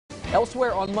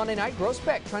Elsewhere on Monday night,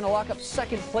 Groesbeck trying to lock up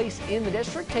second place in the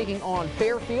district, taking on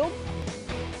Fairfield.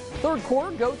 Third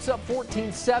quarter, Goats up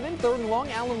 14-7. Third and long,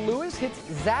 Alan Lewis hits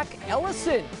Zach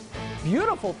Ellison.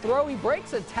 Beautiful throw. He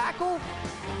breaks a tackle.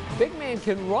 Big man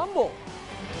can rumble.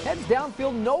 Heads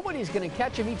downfield. Nobody's going to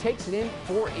catch him. He takes it in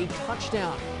for a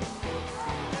touchdown.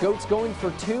 Goats going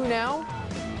for two now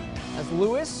as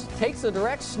Lewis takes the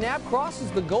direct snap,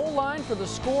 crosses the goal line for the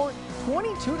score.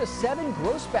 22-7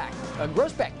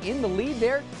 Groesbeck in the lead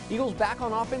there. Eagles back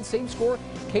on offense, same score.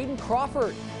 Caden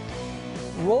Crawford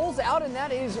rolls out, and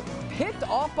that is picked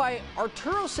off by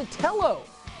Arturo Sotelo.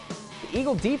 The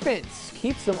Eagle defense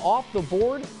keeps them off the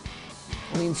board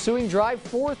on the ensuing drive.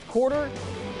 Fourth quarter,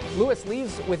 Lewis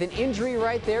leaves with an injury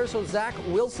right there, so Zach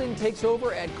Wilson takes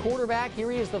over at quarterback.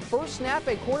 Here he is, the first snap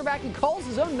at quarterback. He calls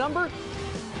his own number.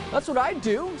 That's what I'd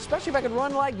do, especially if I could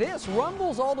run like this.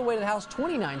 Rumbles all the way to the house,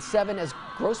 29-7, as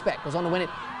Groesbeck goes on to win it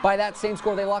by that same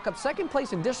score. They lock up second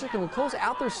place in district and will close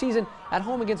out their season at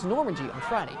home against Normandy on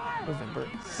Friday, November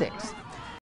 6th.